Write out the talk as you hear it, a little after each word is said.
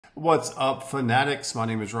What's up, fanatics? My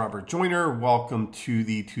name is Robert Joyner. Welcome to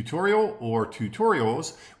the tutorial or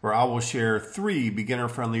tutorials where I will share 3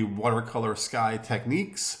 beginner-friendly watercolor sky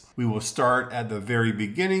techniques. We will start at the very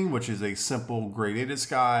beginning, which is a simple gradated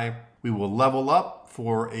sky. We will level up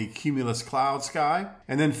for a cumulus cloud sky,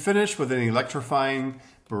 and then finish with an electrifying,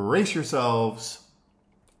 brace yourselves,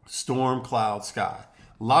 storm cloud sky.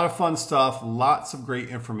 A lot of fun stuff, lots of great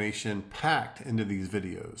information packed into these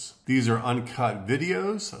videos. These are uncut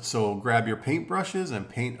videos, so grab your paintbrushes and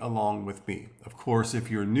paint along with me. Of course,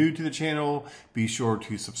 if you're new to the channel, be sure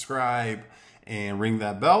to subscribe and ring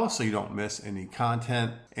that bell so you don't miss any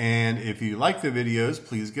content. And if you like the videos,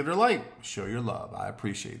 please give it a like. Show your love. I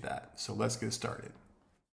appreciate that. So let's get started.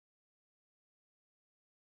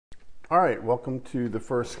 All right, welcome to the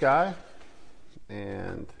first sky.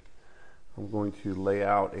 And I'm going to lay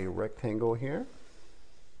out a rectangle here.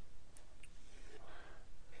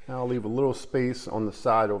 Now I'll leave a little space on the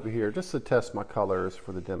side over here just to test my colors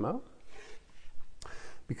for the demo.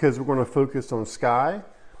 Because we're going to focus on sky,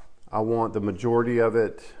 I want the majority of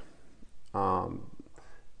it,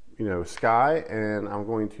 sky, and I'm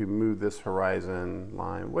going to move this horizon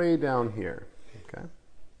line way down here. Okay.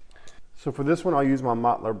 So for this one, I'll use my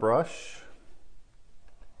Watercolor brush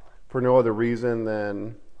for no other reason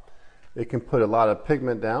than it can put a lot of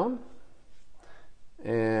pigment down,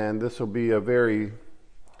 and this will be a very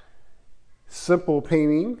simple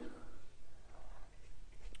painting,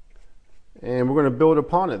 and we're going to build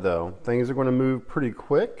upon it though. Things are going to move pretty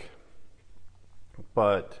quick,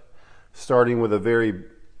 but starting with a very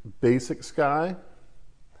basic sky,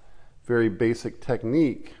 very basic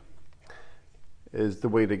technique is the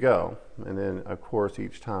way to go. And then of course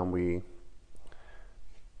each time we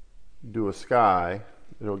do a sky,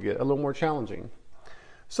 it'll get a little more challenging.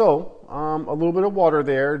 So a little bit of water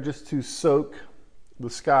there just to soak the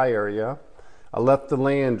sky area. I left the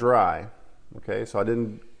land dry, okay, so I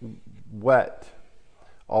didn't wet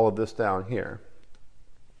all of this down here.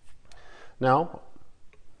 Now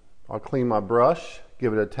I'll clean my brush,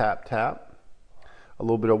 give it a tap tap, a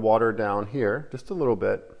little bit of water down here, just a little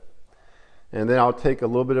bit, and then I'll take a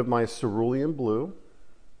little bit of my cerulean blue.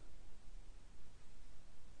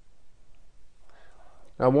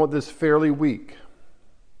 I want this fairly weak,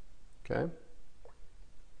 okay?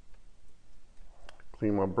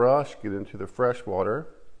 Clean my brush, get into the fresh water.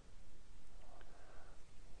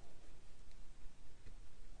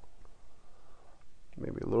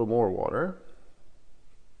 Maybe a little more water.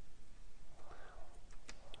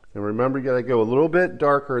 And remember, you gotta go a little bit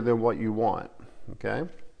darker than what you want, okay?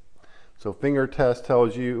 So finger test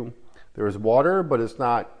tells you there's water, but it's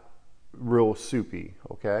not real soupy,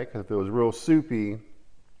 okay? Because if it was real soupy,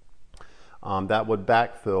 that would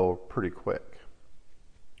backfill pretty quick.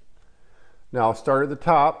 Now I'll start at the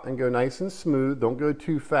top and go nice and smooth. Don't go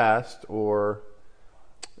too fast or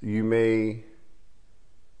you may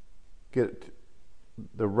get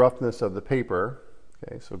the roughness of the paper.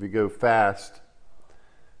 Okay, so if you go fast,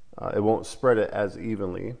 it won't spread it as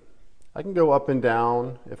evenly. I can go up and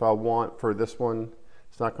down if I want for this one.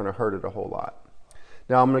 It's not going to hurt it a whole lot.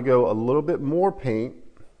 Now I'm going to go a little bit more paint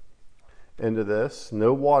into this.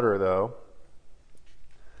 No water though.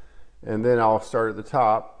 And then I'll start at the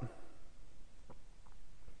top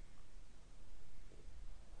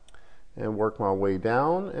and work my way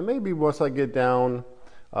down. And maybe once I get down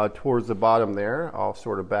towards the bottom there, I'll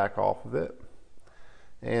sort of back off of it.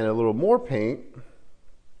 And a little more paint.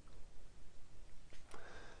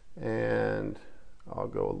 And I'll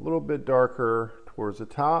go a little bit darker towards the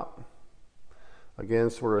top. Again,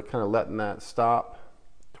 sort of kind of letting that stop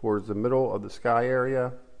towards the middle of the sky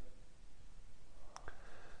area.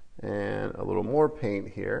 And a little more paint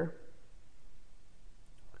here.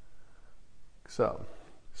 So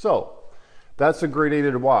that's a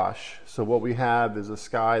gradated wash. So what we have is a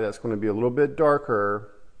sky that's going to be a little bit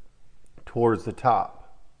darker towards the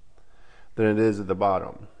top than it is at the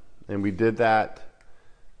bottom. And we did that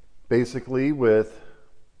basically with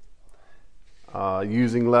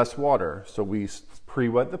using less water. So we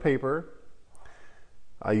pre-wet the paper.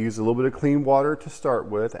 I used a little bit of clean water to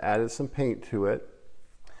start with, added some paint to it.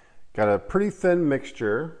 Got a pretty thin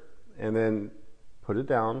mixture and then put it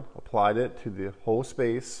down, applied it to the whole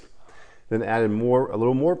space, then added a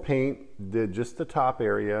little more paint, did just the top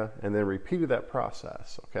area, and then repeated that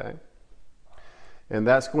process, okay? And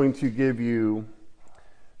that's going to give you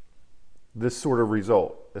this sort of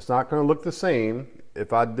result. It's not going to look the same.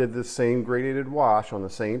 If I did the same gradated wash on the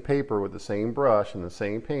same paper with the same brush and the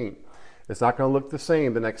same paint, it's not going to look the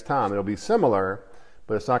same the next time. It'll be similar,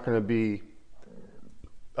 but it's not going to be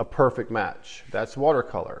a perfect match. That's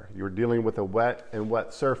watercolor. You're dealing with a wet and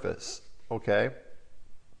wet surface, okay?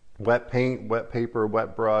 wet paint, wet paper,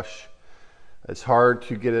 wet brush. It's hard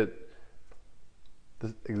to get it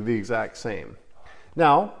the exact same.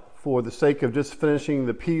 Now, for the sake of just finishing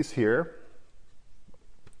the piece here,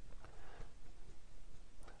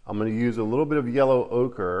 I'm going to use a little bit of yellow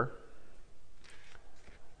ochre,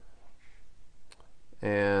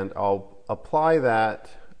 and I'll apply that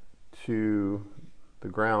to the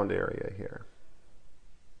ground area here.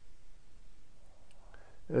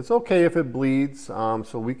 It's okay if it bleeds,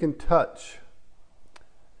 so we can touch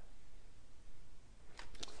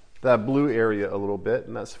that blue area a little bit,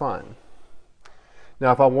 and that's fine.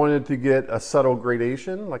 Now, if I wanted to get a subtle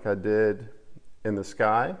gradation like I did in the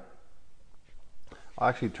sky, I'll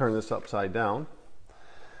actually turn this upside down.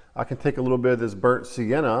 I can take a little bit of this burnt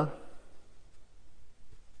sienna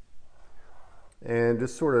and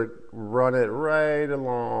just sort of run it right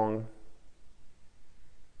along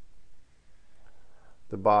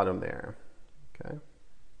the bottom there, okay?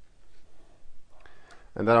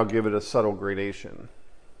 And that'll give it a subtle gradation.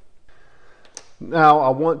 Now I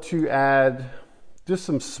want to add just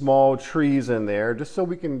some small trees in there, just so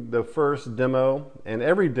we can, the first demo, and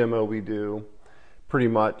every demo we do pretty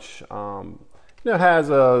much has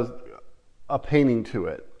a painting to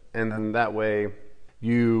it, and then that way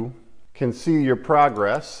you can see your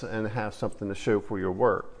progress and have something to show for your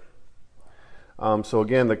work. So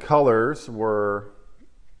again, the colors were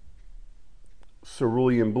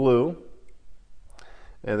cerulean blue,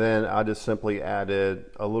 and then I just simply added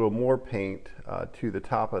a little more paint to the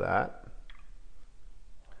top of that.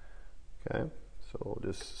 Okay, so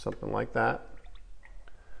just something like that.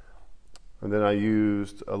 And then I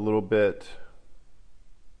used a little bit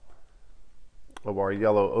of our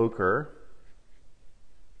yellow ochre,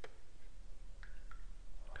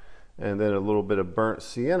 and then a little bit of burnt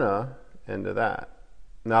sienna into that.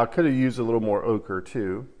 Now I could have used a little more ochre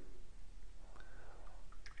too.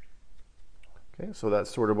 Okay, so that's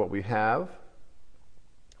sort of what we have.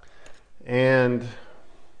 And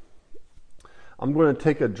I'm going to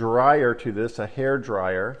take a dryer to this, a hair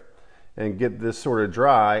dryer, and get this sort of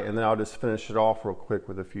dry, and then I'll just finish it off real quick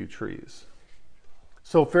with a few trees.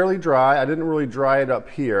 So fairly dry. I didn't really dry it up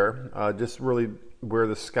here, just really where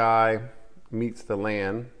the sky meets the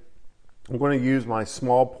land. I'm going to use my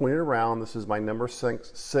small pointed round. This is my number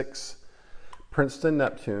 6 Princeton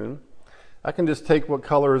Neptune. I can just take what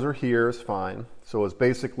colors are here is fine. So it's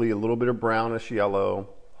basically a little bit of brownish yellow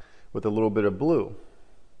with a little bit of blue.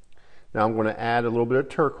 Now I'm going to add a little bit of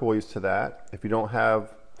turquoise to that. If you don't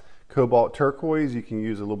have cobalt turquoise, you can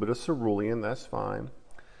use a little bit of cerulean, that's fine.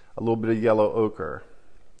 A little bit of yellow ochre.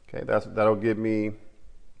 Okay, that'll give me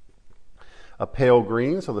a pale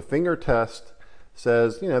green. So the finger test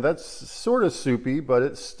says, that's sort of soupy, but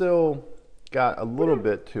it's still got a little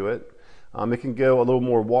bit to it. It can go a little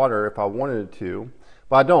more water if I wanted it to,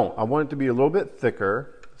 but I don't. I want it to be a little bit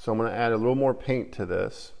thicker, so I'm going to add a little more paint to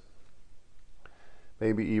this.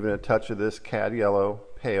 Maybe even a touch of this cad yellow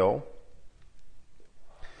pale.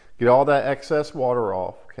 Get all that excess water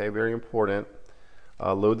off, okay, very important.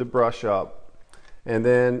 Load the brush up, and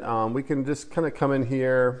then we can just kind of come in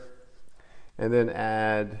here and then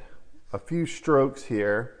add a few strokes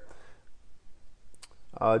here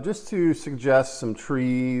just to suggest some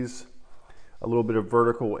trees, a little bit of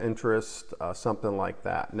vertical interest, something like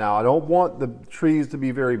that. Now I don't want the trees to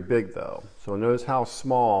be very big though, so notice how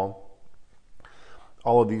small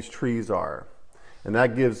all of these trees are, and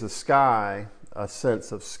that gives the sky a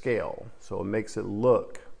sense of scale, so it makes it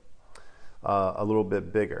look a little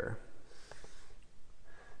bit bigger.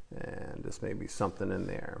 And just maybe something in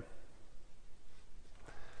there.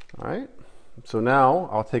 All right, so now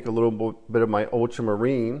I'll take a little bit of my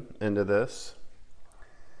ultramarine into this,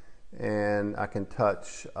 and I can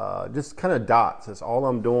touch just kind of dots. That's all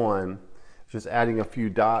I'm doing, just adding a few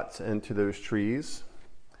dots into those trees.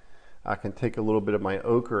 I can take a little bit of my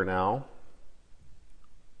ochre now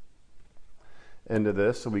into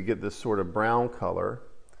this, so we get this sort of brown color,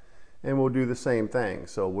 and we'll do the same thing.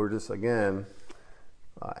 So we're just, again,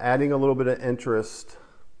 adding a little bit of interest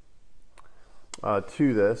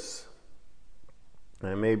to this,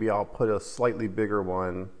 and maybe I'll put a slightly bigger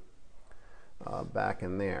one back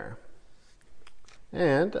in there.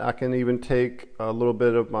 And I can even take a little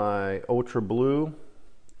bit of my ultra blue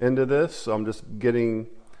into this, so I'm just getting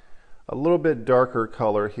a little bit darker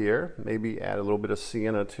color here. Maybe add a little bit of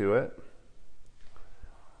sienna to it.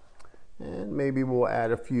 And maybe we'll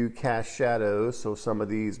add a few cast shadows, so some of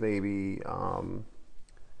these maybe are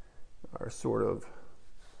sort of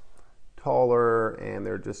taller and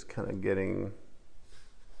they're just kind of getting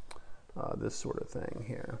this sort of thing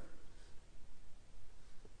here.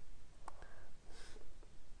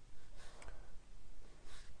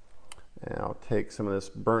 take some of this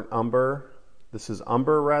burnt umber. This is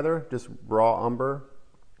umber rather, just raw umber.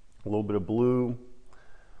 A little bit of blue,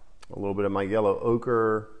 a little bit of my yellow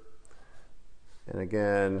ochre. And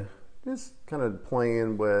again, just kind of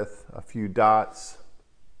playing with a few dots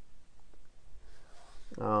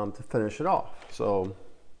to finish it off. So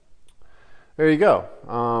there you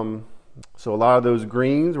go. So a lot of those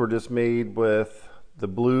greens were just made with the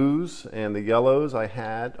blues and the yellows I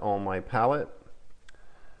had on my palette.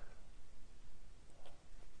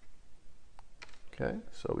 Okay,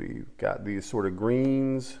 so we got these sort of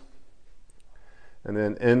greens, and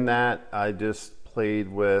then in that I just played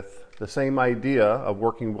with the same idea of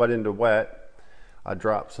working wet into wet. I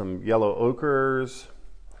dropped some yellow ochres,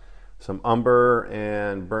 some umber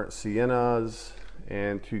and burnt siennas,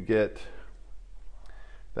 and to get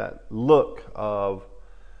that look of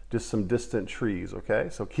just some distant trees. Okay,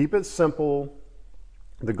 so keep it simple.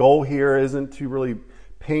 The goal here isn't to really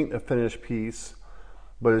paint a finished piece,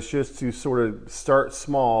 but it's just to sort of start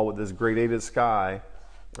small with this gradated sky,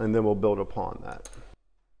 and then we'll build upon that.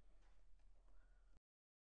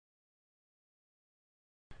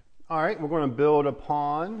 All right, we're going to build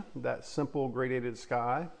upon that simple gradated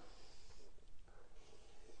sky.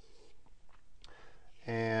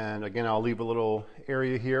 And again, I'll leave a little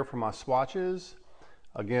area here for my swatches.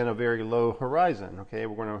 Again, a very low horizon. Okay,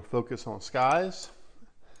 we're going to focus on skies.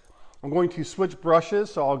 I'm going to switch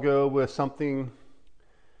brushes, so I'll go with something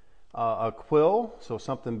a quill, so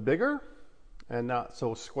something bigger and not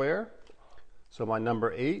so square. So my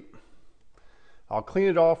number 8. I'll clean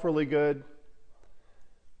it off really good,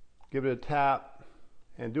 give it a tap,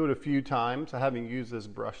 and do it a few times. I haven't used this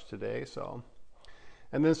brush today, so.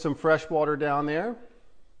 And then some fresh water down there.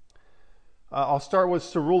 I'll start with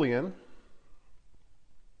cerulean.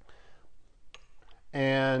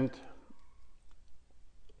 And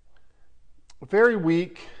very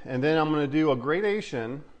weak, and then I'm going to do a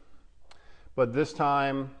gradation. But this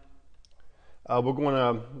time, we're going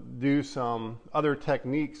to do some other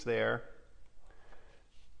techniques there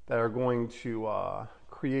that are going to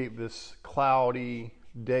create this cloudy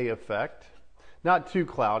day effect. Not too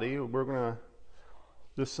cloudy. We're going to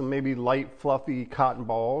just some maybe light, fluffy cotton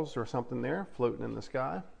balls or something there floating in the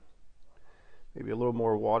sky. Maybe a little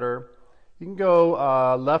more water. You can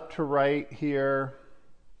go left to right here,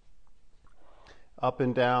 up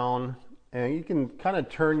and down. And you can kind of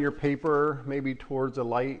turn your paper maybe towards a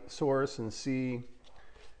light source and see,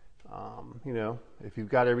 you know, if you've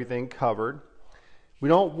got everything covered. We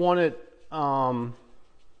don't want it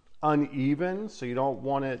uneven, so you don't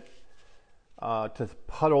want it to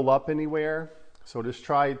puddle up anywhere. So just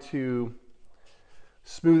try to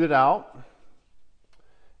smooth it out.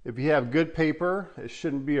 If you have good paper, it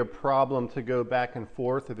shouldn't be a problem to go back and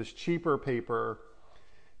forth. If it's cheaper paper,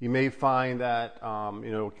 you may find that,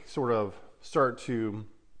 you know, sort of start to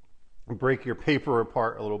break your paper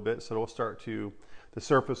apart a little bit. So it'll start to, the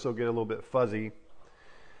surface will get a little bit fuzzy.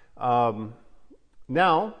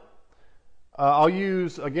 Now, I'll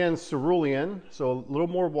use, again, cerulean. So a little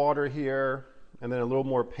more water here, and then a little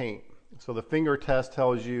more paint. So the finger test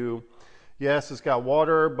tells you, yes, it's got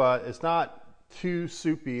water, but it's not too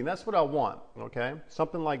soupy. And that's what I want, okay?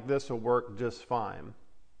 Something like this will work just fine.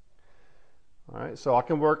 All right, so I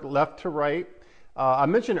can work left to right. I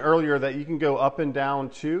mentioned earlier that you can go up and down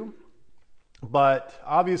too, but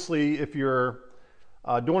obviously if you're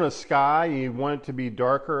doing a sky and you want it to be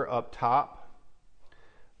darker up top,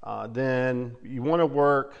 then you want to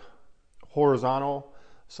work horizontal.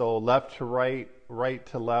 So left to right, right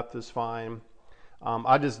to left is fine.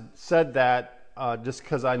 I just said that just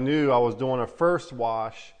because I knew I was doing a first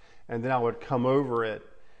wash, and then I would come over it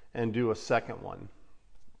and do a second one.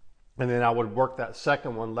 And then I would work that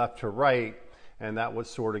second one left to right, and that would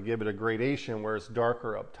sort of give it a gradation where it's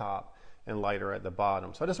darker up top and lighter at the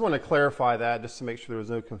bottom. So I just want to clarify that just to make sure there was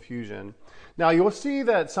no confusion. Now you'll see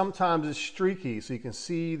that sometimes it's streaky, so you can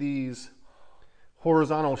see these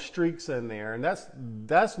horizontal streaks in there, and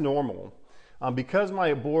that's normal. Because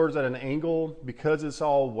my board's at an angle, because it's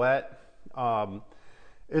all wet,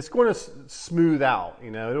 it's going to smooth out.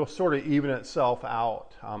 You know, it'll sort of even itself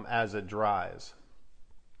out as it dries.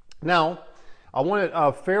 Now, I want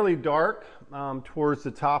it fairly dark towards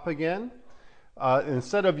the top again.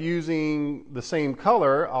 Instead of using the same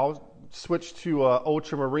color, I'll switch to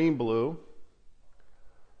ultramarine blue.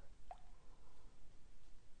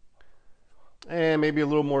 And maybe a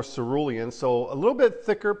little more cerulean. So a little bit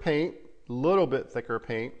thicker paint,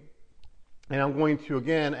 And I'm going to,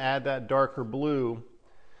 again, add that darker blue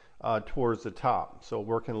towards the top. So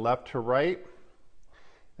working left to right.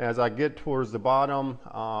 As I get towards the bottom,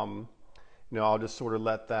 you know, I'll just sort of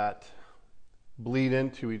let that bleed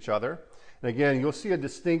into each other. And again, you'll see a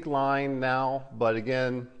distinct line now, but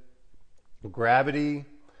again, gravity,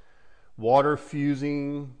 water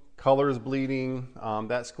fusing, colors bleeding,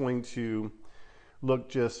 that's going to look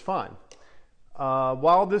just fine.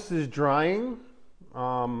 While this is drying,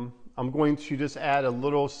 I'm going to just add a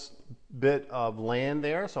little bit of land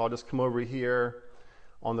there. So I'll just come over here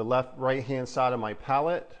on the right hand side of my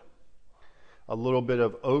palette, a little bit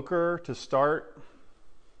of ochre to start.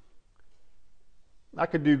 I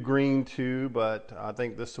could do green too, but I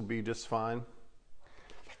think this will be just fine.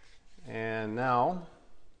 And now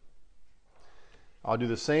I'll do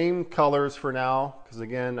the same colors for now, because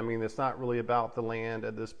again, I mean, it's not really about the land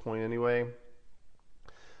at this point anyway.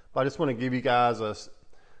 But I just want to give you guys a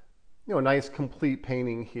nice complete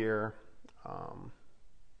painting here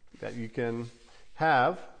that you can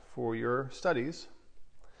have for your studies.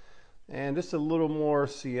 And just a little more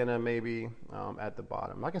sienna maybe at the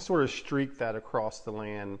bottom. I can sort of streak that across the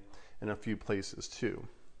land in a few places too.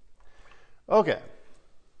 Okay,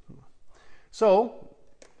 so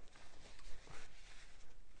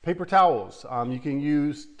paper towels. You can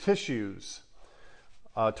use tissues,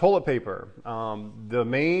 toilet paper. The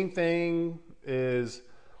main thing is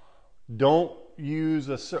don't use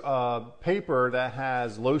a paper that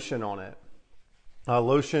has lotion on it.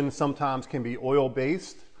 Lotion sometimes can be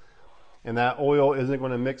oil-based, and that oil isn't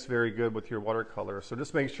going to mix very good with your watercolor. So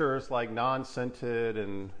just make sure it's like non-scented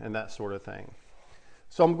and that sort of thing.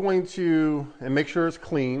 So I'm going to, and make sure it's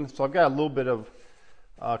clean. So I've got a little bit of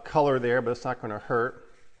color there, but it's not going to hurt.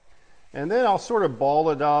 And then I'll sort of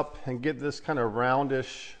ball it up and get this kind of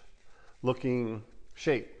roundish looking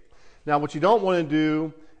shape. Now what you don't want to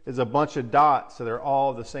do is a bunch of dots so they're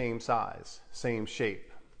all the same size, same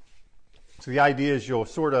shape. So the idea is you'll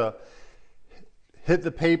sort of hit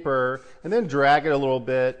the paper and then drag it a little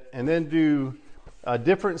bit and then do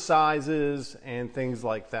different sizes and things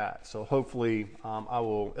like that. So hopefully I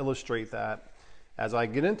will illustrate that as I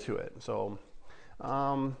get into it. So,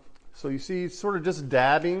 so you see sort of just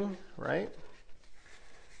dabbing, right?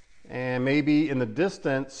 And maybe in the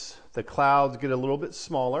distance, the clouds get a little bit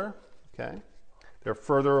smaller, okay? They're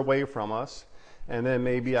further away from us. And then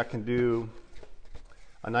maybe I can do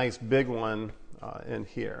a nice big one in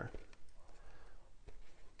here.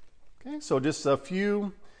 Okay, so just a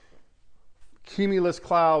few cumulus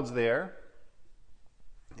clouds there,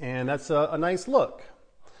 and that's a nice look.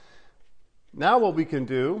 Now what we can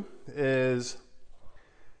do is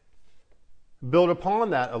build upon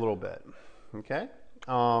that a little bit, okay?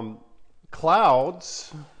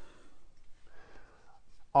 Clouds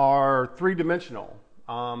are three-dimensional.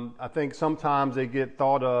 I think sometimes they get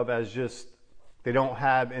thought of as just, they don't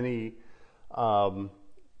have any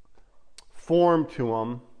form to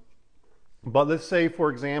them. But let's say, for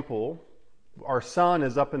example, our sun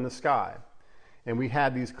is up in the sky and we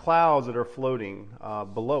have these clouds that are floating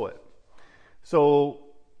below it. So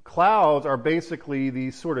clouds are basically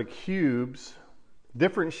these sort of cubes,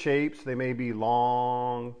 different shapes. They may be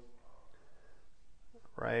long,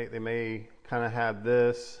 right? They may kind of have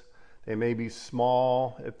this. They may be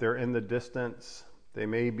small if they're in the distance. They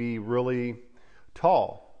may be really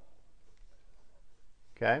tall,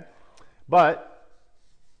 okay? But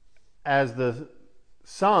as the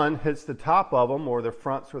sun hits the top of them, or the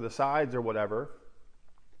fronts or the sides or whatever,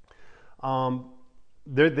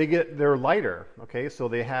 they're lighter. Okay, so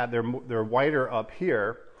they're whiter up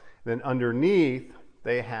here. Then underneath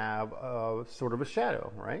they have sort of a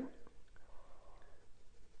shadow, right?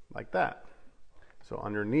 Like that. So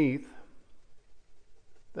underneath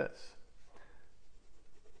this.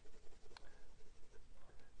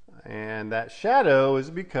 And that shadow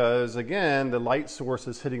is because, again, the light source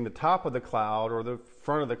is hitting the top of the cloud or the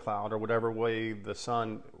front of the cloud or whatever way the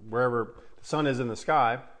sun, wherever the sun is in the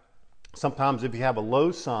sky. Sometimes if you have a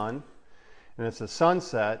low sun and it's a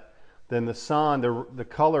sunset, then the sun, the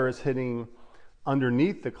color is hitting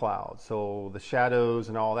underneath the cloud. So the shadows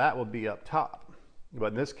and all that will be up top.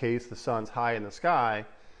 But in this case, the sun's high in the sky,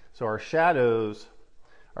 so our shadows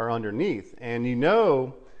are underneath. And you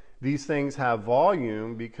know, these things have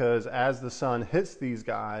volume because as the sun hits these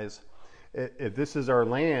guys, if this is our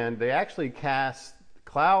land,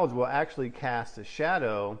 clouds will actually cast a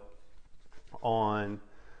shadow on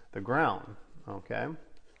the ground, okay?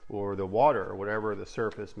 Or the water, or whatever the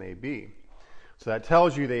surface may be. So that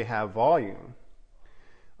tells you they have volume.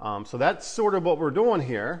 So that's sort of what we're doing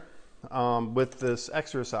here with this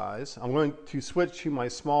exercise. I'm going to switch to my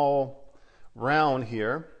small round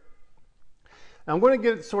here. I'm going to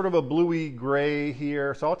get sort of a bluey gray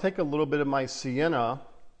here, so I'll take a little bit of my sienna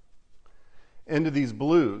into these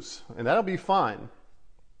blues, and that'll be fine.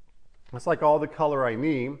 That's like all the color I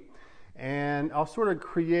need, and I'll sort of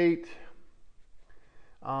create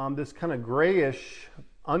this kind of grayish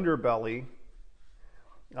underbelly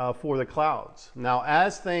for the clouds. Now,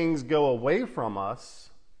 as things go away from us,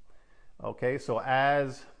 okay, so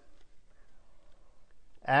as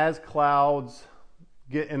clouds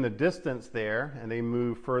get in the distance there and they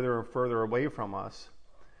move further and further away from us,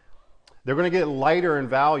 they're going to get lighter in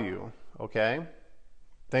value, okay?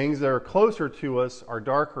 Things that are closer to us are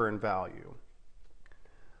darker in value.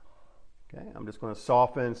 Okay, I'm just going to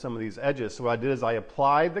soften some of these edges. So what I did is I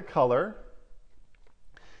applied the color.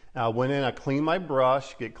 I went in, I cleaned my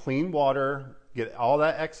brush, get clean water, get all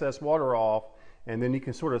that excess water off, and then you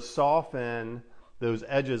can sort of soften those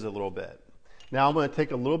edges a little bit. Now I'm going to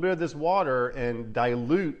take a little bit of this water and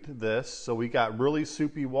dilute this, so we got really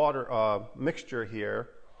soupy water mixture here.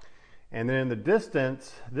 And then in the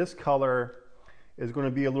distance, this color is going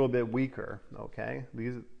to be a little bit weaker, okay?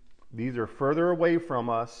 These are further away from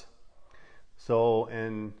us. So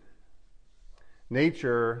in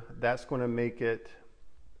nature, that's going to make it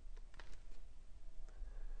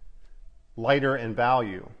lighter in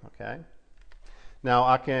value, okay? Now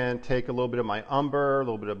I can take a little bit of my umber, a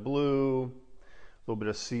little bit of blue, a little bit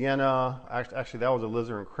of sienna. Actually, that was a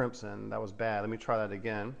alizarin crimson. That was bad. Let me try that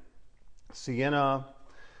again. Sienna,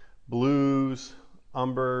 blues,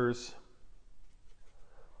 umbers.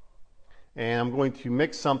 And I'm going to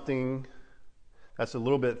mix something that's a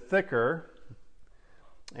little bit thicker.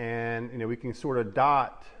 And we can sort of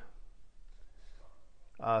dot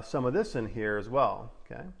some of this in here as well,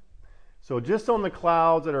 okay? So just on the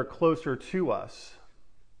clouds that are closer to us.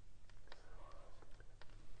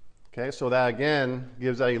 Okay, so that again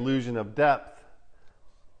gives that illusion of depth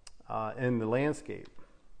in the landscape.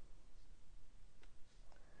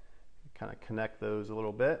 Kind of connect those a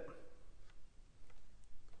little bit.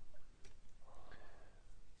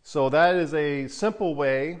 So that is a simple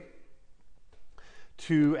way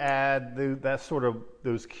to add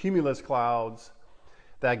those cumulus clouds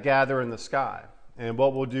that gather in the sky. And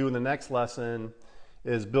what we'll do in the next lesson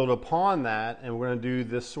is build upon that, and we're going to do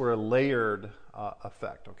this sort of layered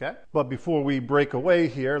effect, okay? But before we break away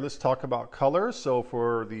here, let's talk about colors. So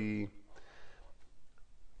for the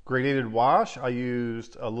gradated wash, I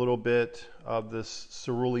used a little bit of this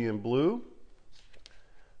cerulean blue.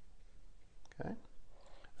 Okay,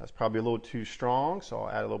 that's probably a little too strong, so I'll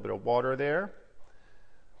add a little bit of water there.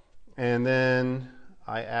 And then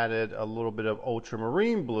I added a little bit of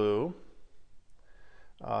ultramarine blue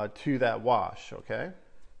to that wash, okay?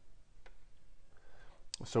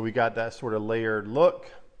 So we got that sort of layered look.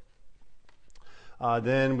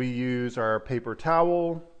 Then we use our paper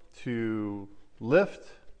towel to lift.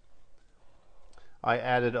 I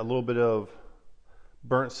added a little bit of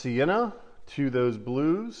burnt sienna to those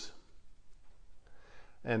blues,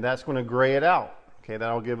 and that's going to gray it out. Okay,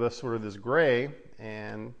 that'll give us sort of this gray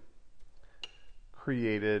and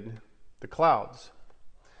created the clouds.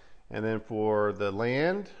 And then for the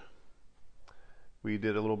land, we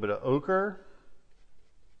did a little bit of ochre.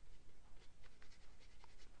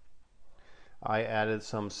 I added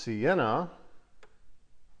some sienna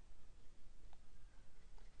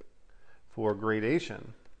for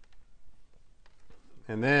gradation.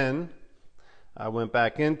 And then I went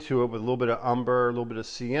back into it with a little bit of umber, a little bit of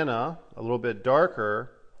sienna, a little bit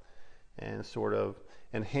darker, and sort of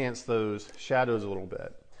enhance those shadows a little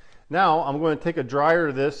bit. Now I'm going to take a dryer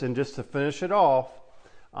to this, and just to finish it off,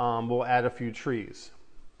 we'll add a few trees.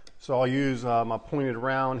 So I'll use my pointed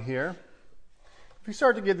round here. If you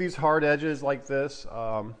start to get these hard edges like this,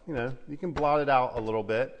 you can blot it out a little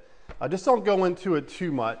bit. Just don't go into it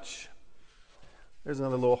too much. There's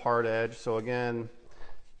another little hard edge. So again,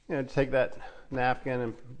 take that napkin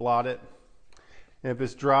and blot it. And if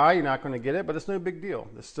it's dry, you're not going to get it, but it's no big deal.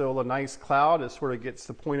 It's still a nice cloud. It sort of gets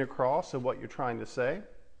the point across of what you're trying to say.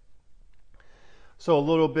 So a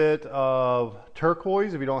little bit of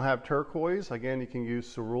turquoise. If you don't have turquoise, again, you can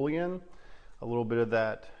use cerulean. A little bit of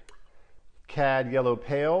that cad yellow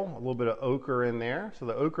pale, a little bit of ochre in there. So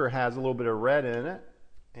the ochre has a little bit of red in it,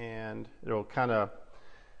 and it'll kind of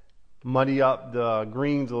muddy up the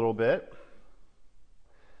greens a little bit.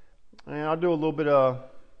 And I'll do a little bit of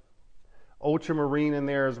ultramarine in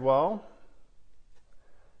there as well.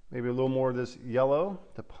 Maybe a little more of this yellow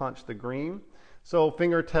to punch the green. So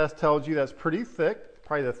finger test tells you that's pretty thick,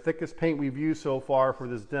 probably the thickest paint we've used so far for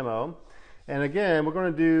this demo. And again, we're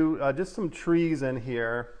going to do just some trees in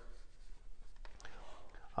here,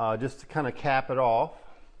 just to kind of cap it off.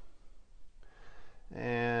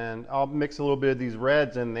 And I'll mix a little bit of these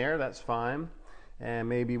reds in there, that's fine. And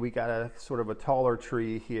maybe we got a sort of a taller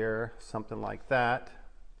tree here, something like that.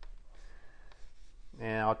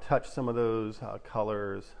 And I'll touch some of those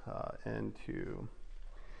colors into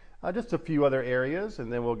just a few other areas,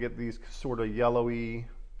 and then we'll get these sort of yellowy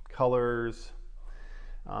colors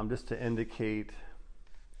just to indicate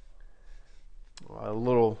a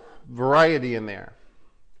little variety in there.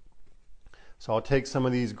 So I'll take some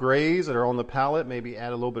of these grays that are on the palette, maybe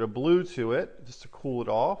add a little bit of blue to it just to cool it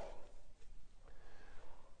off.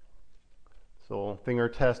 So finger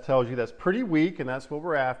test tells you that's pretty weak, and that's what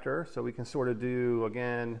we're after. So we can sort of do,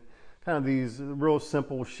 again, kind of these real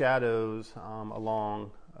simple shadows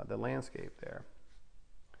along the landscape there.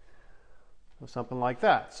 So something like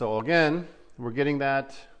that. So again, we're getting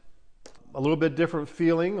that a little bit different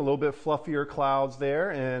feeling, a little bit fluffier clouds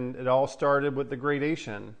there, and it all started with the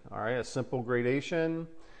gradation. All right, a simple gradation,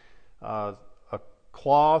 a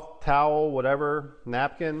cloth, towel, whatever,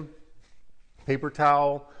 napkin, paper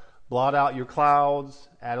towel, blot out your clouds,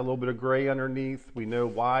 add a little bit of gray underneath. We know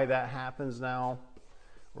why that happens now,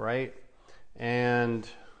 right? And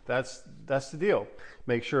that's the deal.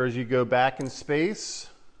 Make sure as you go back in space,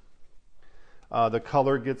 the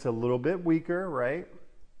color gets a little bit weaker, right?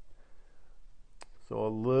 So a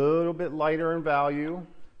little bit lighter in value.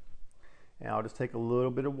 And I'll just take a little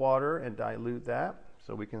bit of water and dilute that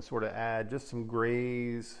so we can sort of add just some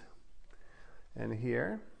grays in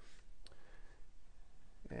here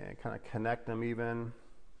and kind of connect them even.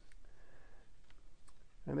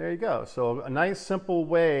 And there you go. So a nice simple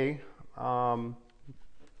way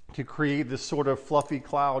to create this sort of fluffy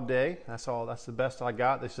cloud day. That's the best I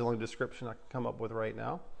got. This is the only description I can come up with right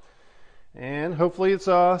now. And hopefully it's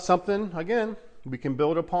something, again, we can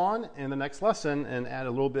build upon in the next lesson and add a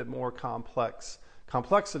little bit more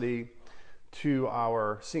complexity to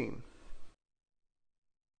our scene.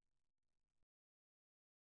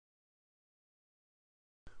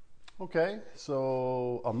 Okay,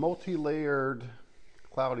 so a multi-layered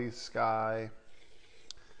cloudy sky.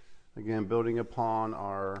 Again, building upon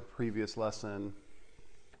our previous lesson.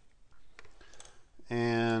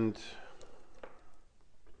 And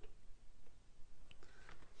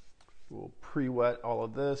we'll pre-wet all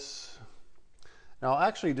of this. Now I'll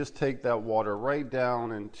actually just take that water right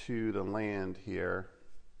down into the land here.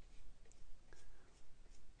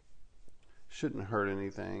 Shouldn't hurt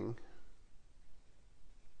anything.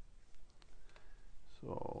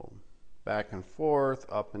 So back and forth,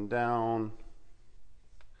 up and down.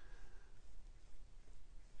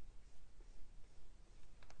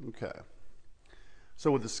 Okay.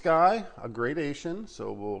 So with the sky, a gradation,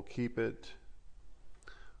 so we'll keep it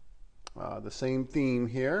the same theme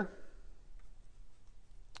here.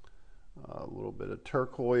 A little bit of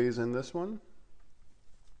turquoise in this one.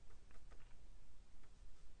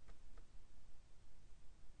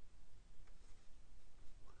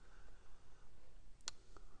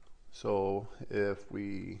 So if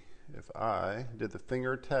I did the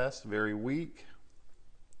finger test, very weak,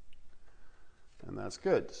 and that's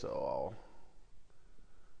good. So I'll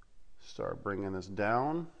start bringing this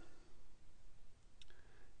down.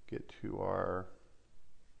 Get to our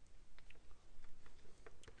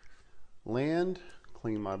land,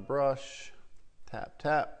 clean my brush, tap,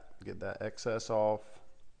 tap, get that excess off,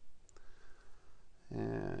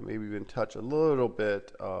 and maybe even touch a little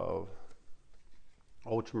bit of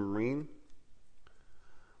ultramarine.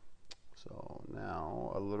 So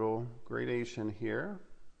now a little gradation here.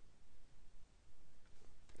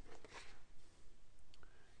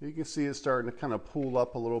 You can see it's starting to kind of pool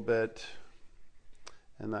up a little bit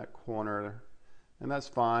in that corner, and that's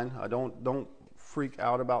fine. I don't freak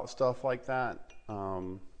out about stuff like that.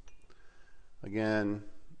 Again,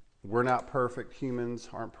 we're not perfect. Humans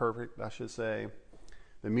aren't perfect, I should say.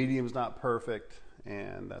 The medium's not perfect,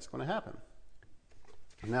 and that's going to happen.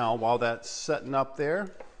 Now, while that's setting up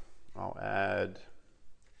there, I'll add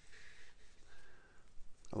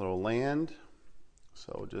a little land.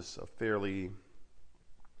 So just a fairly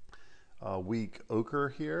weak ochre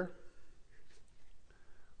here.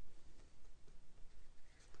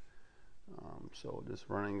 So just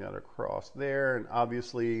running that across there, and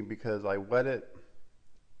obviously because I wet it,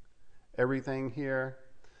 everything here,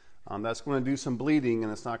 that's going to do some bleeding,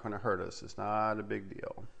 and it's not going to hurt us. It's not a big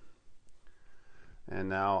deal. And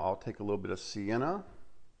now I'll take a little bit of sienna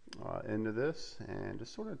into this and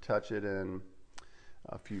just sort of touch it in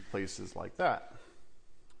a few places like that.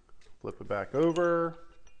 Flip it back over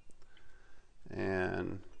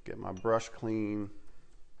and get my brush clean.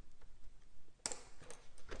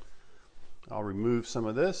 I'll remove some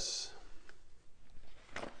of this.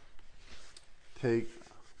 Take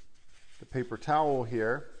the paper towel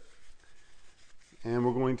here, and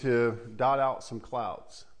we're going to dot out some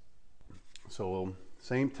clouds. So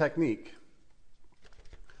same technique.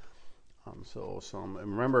 And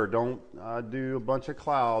remember, don't do a bunch of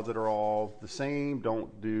clouds that are all the same.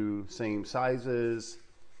 Don't do same sizes.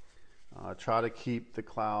 Try to keep the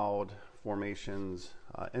cloud formations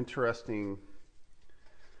interesting,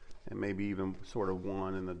 and maybe even sort of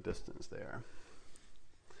one in the distance there.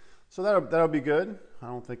 So that'll be good. I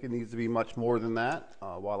don't think it needs to be much more than that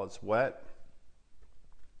while it's wet.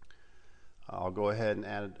 I'll go ahead and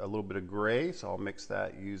add a little bit of gray, so I'll mix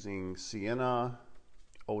that using sienna,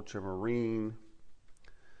 ultramarine,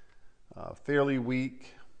 fairly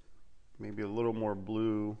weak, maybe a little more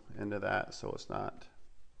blue into that so it's not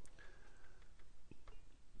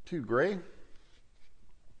too gray.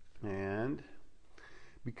 And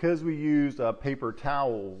because we used a paper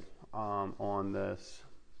towel on this,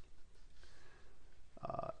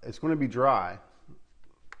 it's going to be dry.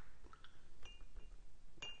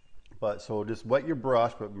 But so just wet your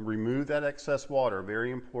brush, but remove that excess water. Very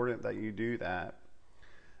important that you do that,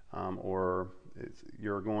 or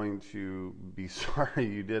you're going to be sorry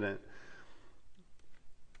you didn't.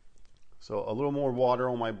 So a little more water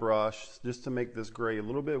on my brush just to make this gray a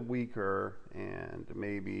little bit weaker, and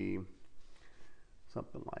maybe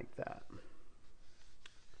something like that.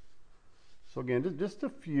 So again, just a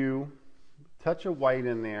few, touch of white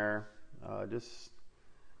in there, just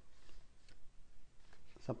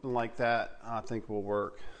something like that I think will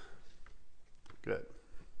work. Good.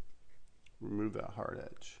 Remove that hard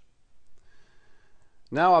edge.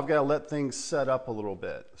 Now I've got to let things set up a little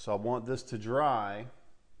bit. So I want this to dry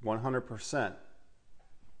 100%.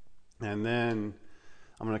 And then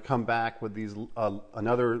I'm going to come back with these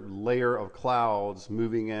another layer of clouds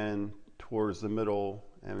moving in towards the middle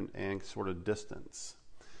and sort of distance.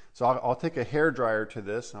 So I'll take a hair dryer to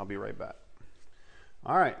this and I'll be right back.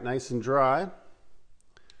 All right, nice and dry.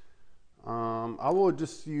 I will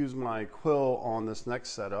just use my quill on this next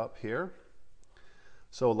setup here.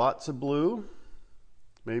 So lots of blue,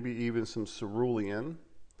 maybe even some cerulean,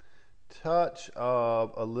 touch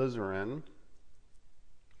of alizarin.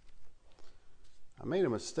 I made a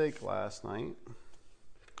mistake last night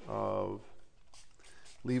of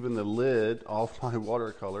leaving the lid off my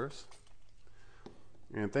watercolors.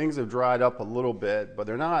 And things have dried up a little bit, but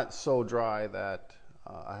they're not so dry that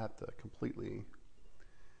I have to completely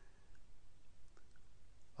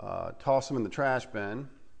toss them in the trash bin.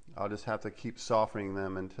 I'll just have to keep softening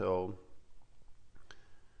them until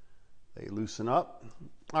they loosen up.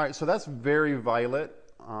 All right, so that's very violet.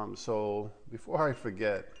 So before I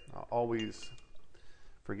forget, I always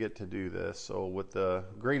forget to do this. So with the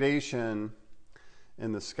gradation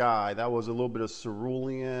in the sky, that was a little bit of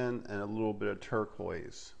cerulean and a little bit of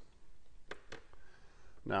turquoise.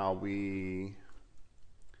 Now we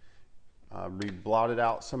blotted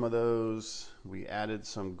out some of those. We added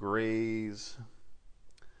some grays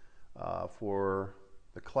for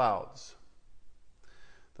the clouds.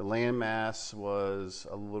 The landmass was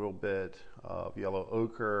a little bit of yellow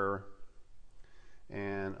ochre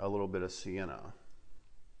and a little bit of sienna.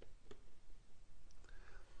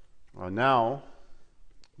 Now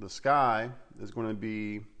the sky is going to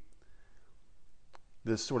be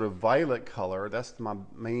this sort of violet color. That's my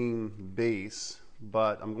main base,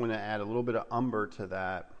 but I'm going to add a little bit of umber to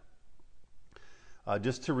that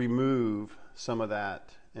just to remove some of that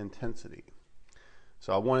intensity.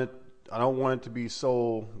 So I don't want it to be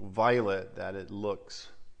so violet that it looks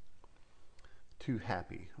too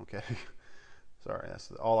happy, okay? Sorry, that's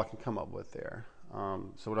all I can come up with there.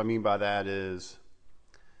 So what I mean by that is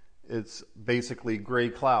it's basically gray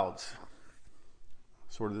clouds,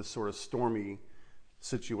 sort of this sort of stormy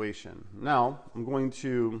situation. Now I'm going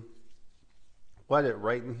to wet it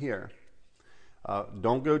right in here.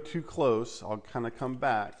 Don't go too close. I'll kind of come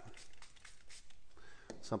back,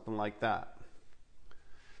 something like that.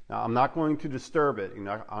 Now I'm not going to disturb it. You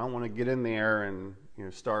know, I don't want to get in there and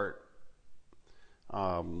start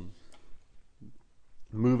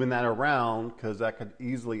moving that around, because that could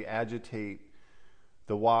easily agitate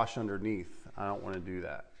the wash underneath. I don't want to do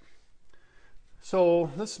that. So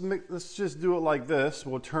let's just do it like this.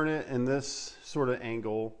 We'll turn it in this sort of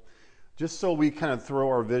angle, just so we kind of throw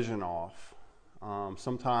our vision off.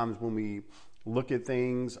 Sometimes when we look at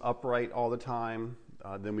things upright all the time,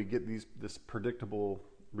 then we get this predictable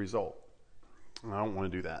result. And I don't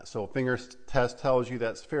want to do that. So finger test tells you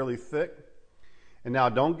that's fairly thick. And now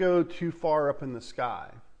don't go too far up in the sky.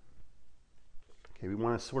 Okay, we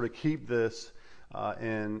want to sort of keep this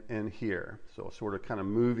in here. So sort of kind of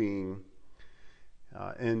moving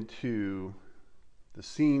into the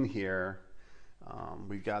scene here.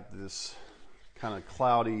 We got this kind of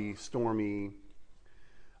cloudy, stormy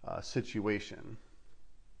situation.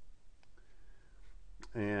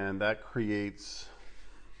 And that creates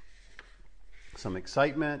some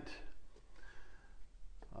excitement.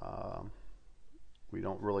 We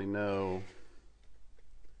don't really know.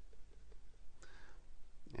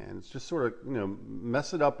 And it's just sort of, you know,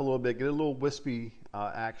 mess it up a little bit, get a little wispy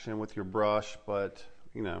action with your brush, but,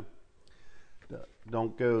 you know,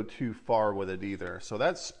 don't go too far with it either. So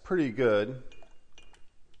that's pretty good.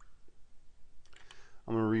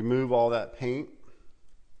 I'm going to remove all that paint.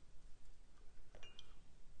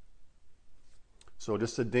 So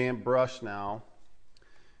just a damp brush now,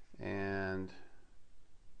 and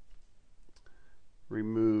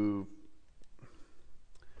remove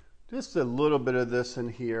just a little bit of this in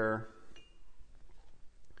here,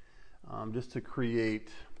 just to create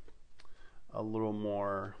a little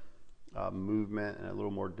more movement and a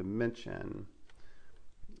little more dimension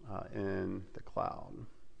in the cloud.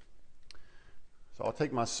 So I'll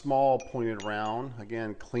take my small pointed round,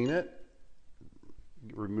 again, clean it,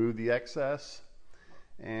 remove the excess,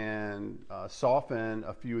 and soften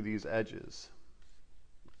a few of these edges.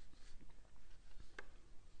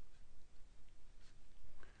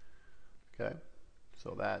 Okay,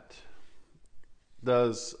 so that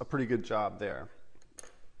does a pretty good job there.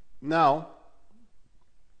 Now,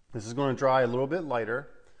 this is going to dry a little bit lighter,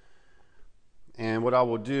 and what I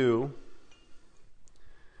will do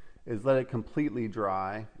is let it completely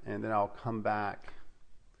dry, and then I'll come back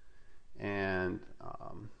and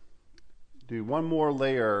do one more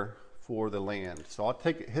layer for the land. So I'll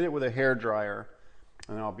hit it with a hair dryer,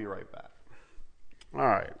 and then I'll be right back. All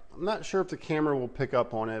right, I'm not sure if the camera will pick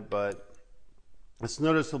up on it, but it's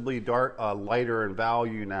noticeably lighter in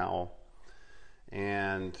value now,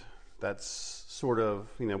 and that's sort of,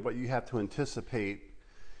 you know, what you have to anticipate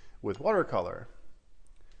with watercolor.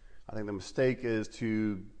 I think the mistake is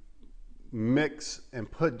to mix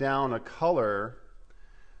and put down a color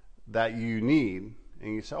that you need,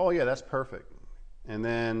 and you say, oh yeah, that's perfect, and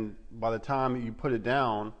then by the time you put it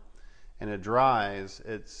down and it dries,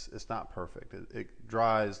 it's not perfect. It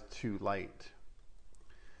dries too light.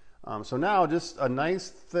 So now just a nice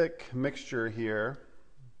thick mixture here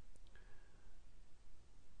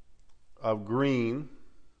of green,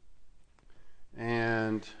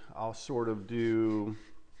 and I'll sort of do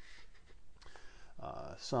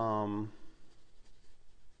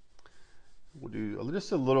we'll do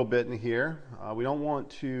just a little bit in here. We don't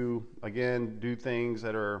want to, again, do things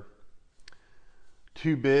that are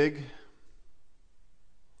too big.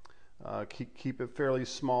 Keep it fairly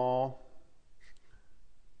small.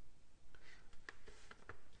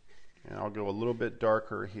 And I'll go a little bit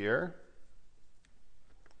darker here.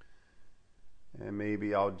 And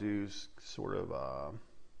maybe I'll do sort of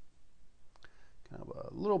kind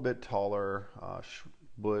of a little bit taller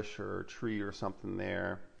bush or tree or something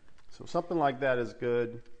there. So something like that is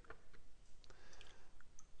good.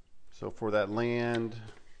 So for that land,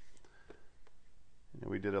 you know,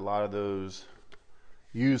 we did a lot of those,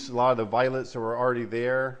 used a lot of the violets that were already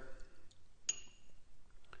there.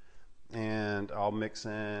 And I'll mix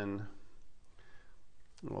in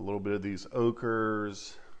a little bit of these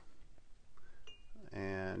ochres,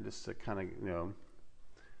 and just to kind of, you know,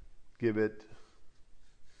 give it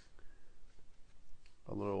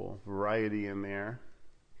a little variety in there.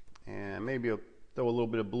 And maybe I'll throw a little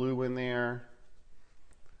bit of blue in there,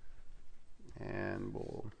 and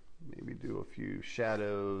we'll maybe do a few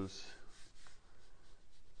shadows,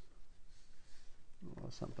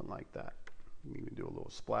 or something like that. Maybe do a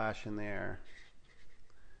little splash in there,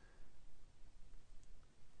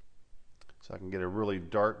 so I can get a really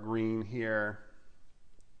dark green here,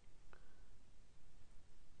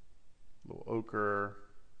 a little ochre,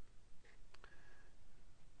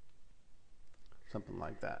 something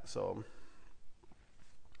like that. So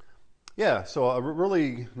yeah, so a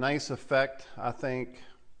really nice effect, I think.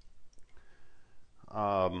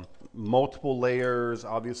 Multiple layers,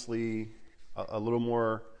 obviously a little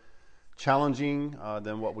more challenging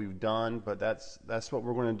than what we've done, but that's what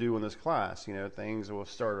we're going to do in this class. You know, things will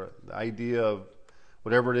start, the idea of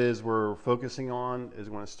whatever it is we're focusing on is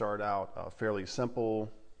going to start out fairly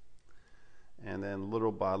simple, and then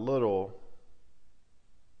little by little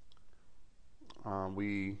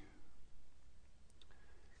we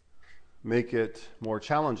make it more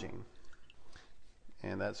challenging,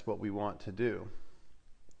 and that's what we want to do.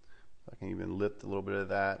 I can even lift a little bit of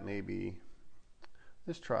that, maybe.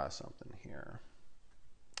 Let's try something here.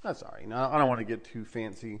 That's all right. Now, I don't want to get too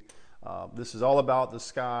fancy. This is all about the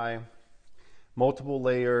sky. Multiple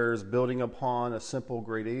layers, building upon a simple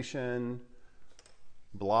gradation,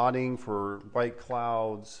 blotting for white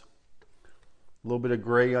clouds, a little bit of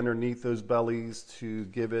gray underneath those bellies to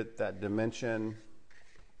give it that dimension.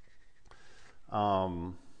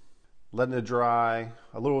 letting it dry,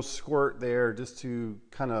 a little squirt there just to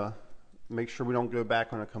kind of make sure we don't go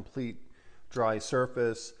back on a complete dry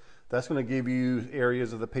surface. That's going to give you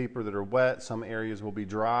areas of the paper that are wet. Some areas will be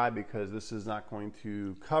dry because this is not going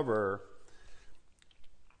to cover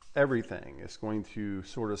everything. It's going to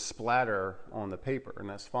sort of splatter on the paper, and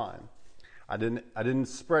that's fine. I didn't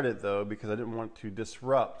spread it though because I didn't want to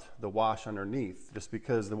disrupt the wash underneath. Just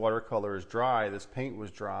because the watercolor is dry, this paint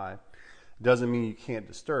was dry, doesn't mean you can't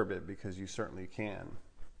disturb it, because you certainly can.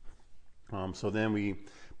 So then we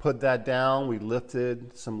put that down, we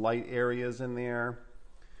lifted some light areas in there,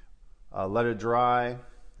 let it dry,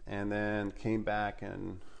 and then came back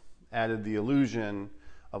and added the illusion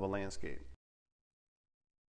of a landscape.